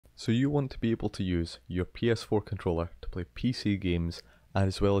So you want to be able to use your PS4 controller to play PC games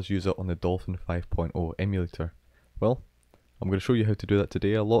as well as use it on the Dolphin 5.0 emulator. Well, I'm going to show you how to do that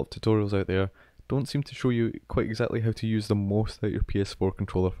today. A lot of tutorials out there don't seem to show you quite exactly how to use the most out of your PS4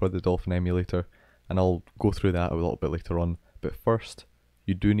 controller for the Dolphin emulator, and I'll go through that a little bit later on. But first,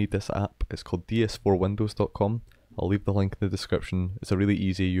 you do need this app. It's called ps4windows.com. I'll leave the link in the description. It's a really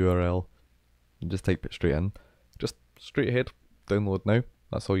easy URL. Just type it straight in. Just straight ahead, download now.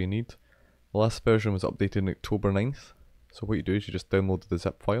 That's all you need. The last version was updated on October 9th. So what you do is you just download the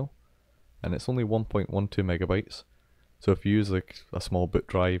zip file, and it's only 1.12 megabytes. So if you use like a small boot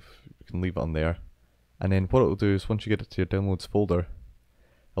drive, you can leave it on there. And then what it'll do is once you get it to your downloads folder,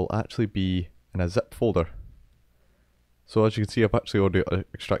 it'll actually be in a zip folder. So as you can see, I've actually already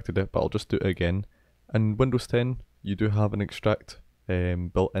extracted it, but I'll just do it again. In Windows 10, you do have an extract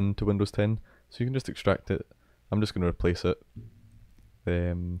built into Windows 10, so you can just extract it. I'm just going to replace it.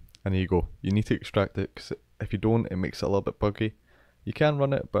 And there you go. You need to extract it, because if you don't, it makes it a little bit buggy. You can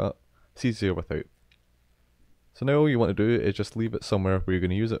run it, but it's easier without. So now all you want to do is just leave it somewhere where you're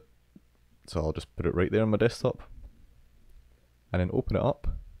going to use it. So I'll just put it right there on my desktop, and then open it up.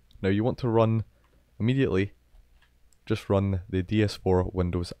 Now you want to run immediately, just run the DS4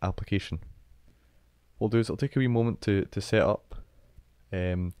 Windows application. What we'll do is it'll take a wee moment to set up.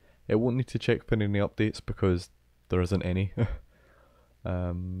 It won't need to check for any updates because there isn't any.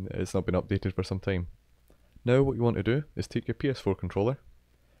 It's not been updated for some time. Now what you want to do is take your PS4 controller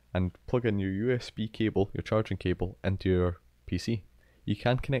and plug in your USB cable, your charging cable, into your PC. You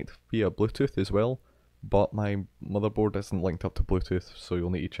can connect via Bluetooth as well, but my motherboard isn't linked up to Bluetooth, so you'll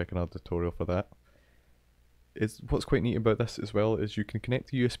need to check another tutorial for that. What's quite neat about this as well is you can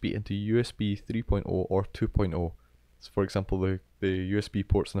connect the USB into USB 3.0 or 2.0. So for example, the USB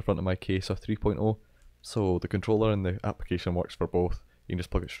ports in the front of my case are 3.0, so the controller and the application works for both. You can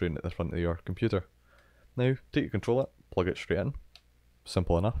just plug it straight into the front of your computer. Now, take your controller, plug it straight in.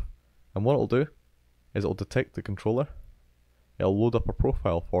 Simple enough. And what it'll do is it'll detect the controller, it'll load up a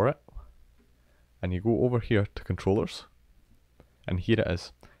profile for it, and you go over here to controllers, and here it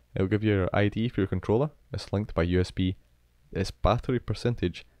is. It'll give you your ID for your controller. It's linked by USB, its battery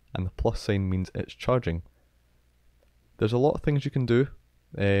percentage, and the plus sign means it's charging. There's a lot of things you can do.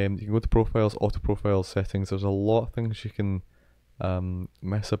 You can go to profiles, auto profiles, settings. There's a lot of things you can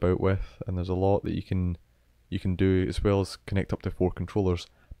mess about with, and there's a lot that you can do, as well as connect up to 4 controllers.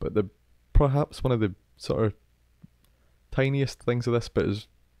 But perhaps one of the sort of tiniest things of this, but is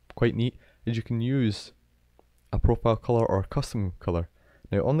quite neat, is you can use a profile color or a custom color.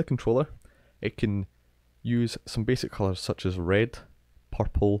 Now on the controller, it can use some basic colors such as red,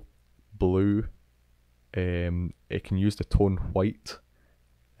 purple, blue. It can use the tone white,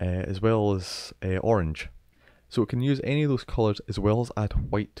 as well as orange. So it can use any of those colours as well as add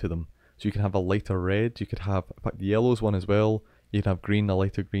white to them. So you can have a lighter red, you could have, in fact the yellow's one as well, you can have green, a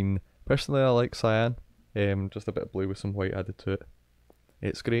lighter green. Personally I like cyan, just a bit of blue with some white added to it.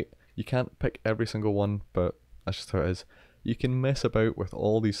 It's great. You can't pick every single one, but that's just how it is. You can mess about with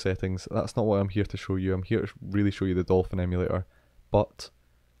all these settings. That's not what I'm here to show you. I'm here to really show you the Dolphin emulator. But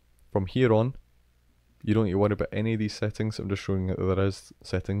from here on, you don't need to worry about any of these settings. I'm just showing that there is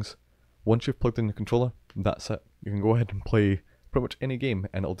settings. Once you've plugged in the controller, that's it. You can go ahead and play pretty much any game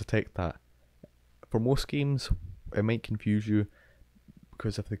and it'll detect that. For most games, it might confuse you,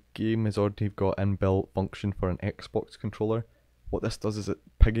 because if the game has already got inbuilt function for an Xbox controller, what this does is it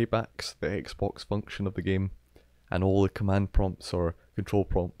piggybacks the Xbox function of the game, and all the command prompts or control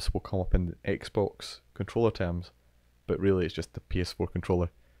prompts will come up in the Xbox controller terms, but really it's just the PS4 controller.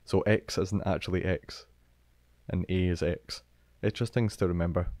 So X isn't actually X, and A is X. It's just things to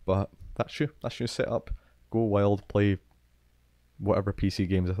remember, but that's your setup. Go wild, play whatever PC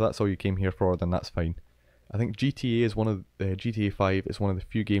games. If that's all you came here for, then that's fine. I think GTA 5 is one of the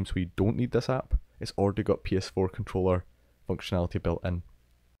few games where you don't need this app. It's already got PS4 controller functionality built in.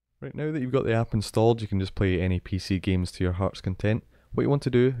 Right, now that you've got the app installed, you can just play any PC games to your heart's content. What you want to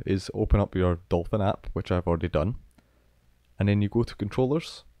do is open up your Dolphin app, which I've already done, and then you go to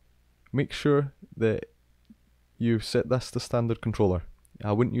controllers. Make sure that you set this to standard controller.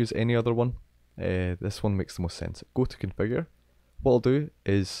 I wouldn't use any other one. This one makes the most sense. Go to configure. What I'll do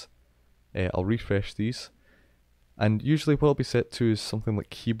is I'll refresh these, and usually what I'll be set to is something like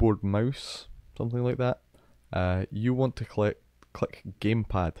keyboard mouse, something like that. You want to click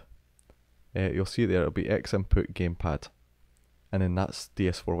gamepad. You'll see there it'll be X input gamepad, and then that's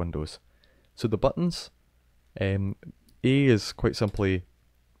DS4 Windows. So the buttons, A is quite simply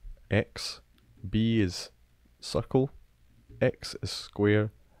X, B is circle, X is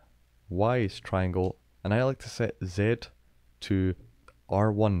square, Y is triangle, and I like to set Z to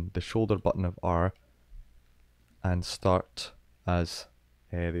R1, the shoulder button of R, and start as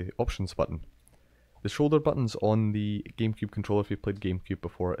the options button. The shoulder buttons on the GameCube controller, if you played GameCube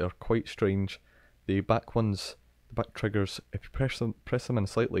before, are quite strange. The back ones, the back triggers, if you press them in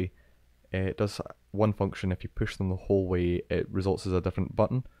slightly, it does one function. If you push them the whole way, it results as a different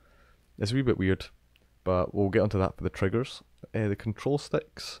button. It's a wee bit weird, but we'll get onto that for the triggers. The control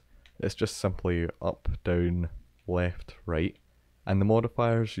sticks, it's just simply up, down, left, right. And the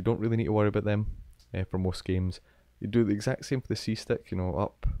modifiers, you don't really need to worry about them for most games. You do the exact same for the C stick, you know,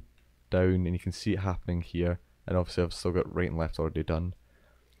 up, down, and you can see it happening here. And obviously I've still got right and left already done.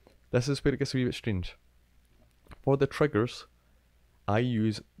 This is where it gets a wee bit strange. For the triggers, I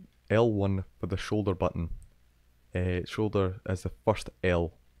use L1 for the shoulder button. Shoulder as the first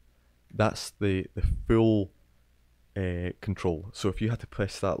L. That's the full control. So if you had to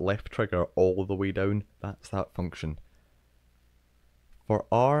press that left trigger all the way down, that's that function. For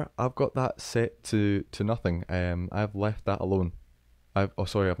R, I've got that set to nothing. I've left that alone. I've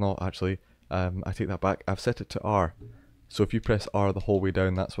not actually. I take that back. I've set it to R. So if you press R the whole way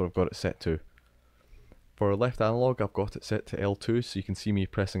down, that's what I've got it set to. For left analog, I've got it set to L2, so you can see me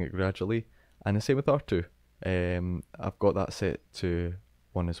pressing it gradually. And the same with R2. I've got that set to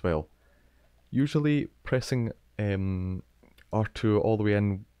 1 as well. Usually pressing R2 all the way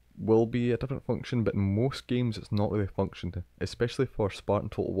in will be a different function, but in most games it's not really a function. Especially for Spartan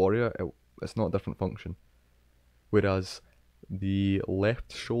Total Warrior, it's not a different function. Whereas the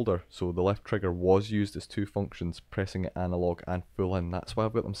left shoulder, so the left trigger, was used as 2 functions, pressing it analog and full in. That's why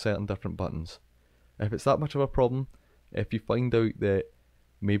I've got them set on different buttons. If it's that much of a problem, if you find out that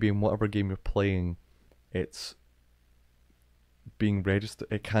maybe in whatever game you're playing, it's being registered,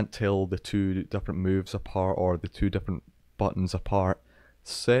 it can't tell the 2 different moves apart or the 2 different buttons apart,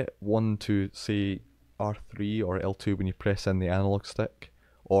 set one to say R3 or L2 when you press in the analog stick,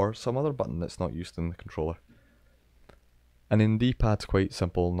 or some other button that's not used in the controller. And then D-pad's quite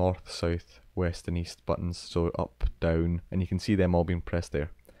simple, north, south, west and east buttons, so up, down, and you can see them all being pressed there.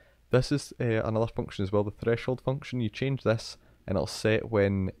 This is another function as well, the threshold function. You change this and it'll set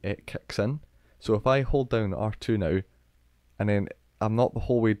when it kicks in. So if I hold down R2 now, and then I'm not the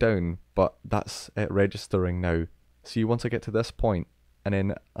whole way down, but that's it registering now. See, once I get to this point, and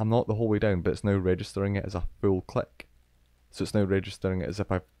then I'm not the whole way down, but it's now registering it as a full click. So it's now registering it as if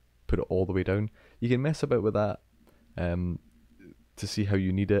I put it all the way down. You can mess about with that to see how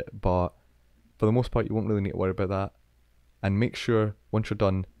you need it, but for the most part you won't really need to worry about that. And make sure, once you're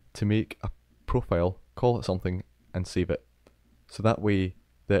done, to make a profile, call it something, and save it. So that way,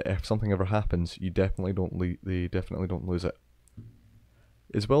 that if something ever happens, they definitely don't lose it.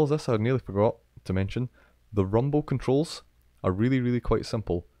 As well as this, I nearly forgot to mention, the rumble controls are really quite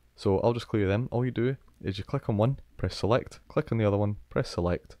simple. So I'll just clear them. All you do is you click on one, press select, click on the other one, press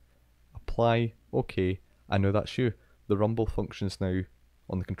select, apply, OK, and now that's you. The rumble functions now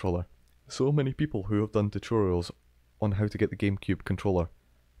on the controller. So many people who have done tutorials on how to get the GameCube controller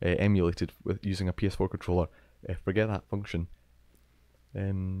emulated with using a PS4 controller forget that function.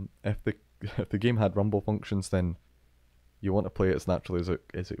 If the game had rumble functions, then you want to play it as naturally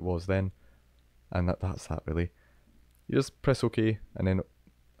as it was then, and that's that really. You just press OK, and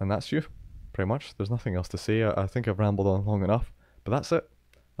that's you, pretty much. There's nothing else to say. I think I've rambled on long enough, but that's it.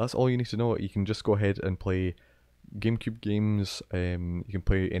 That's all you need to know. You can just go ahead and play GameCube games. You can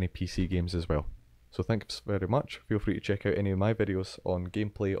play any PC games as well. So thanks very much. Feel free to check out any of my videos on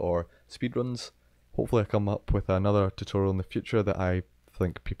gameplay or speedruns. Hopefully I come up with another tutorial in the future that I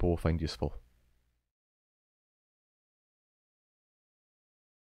think people will find useful.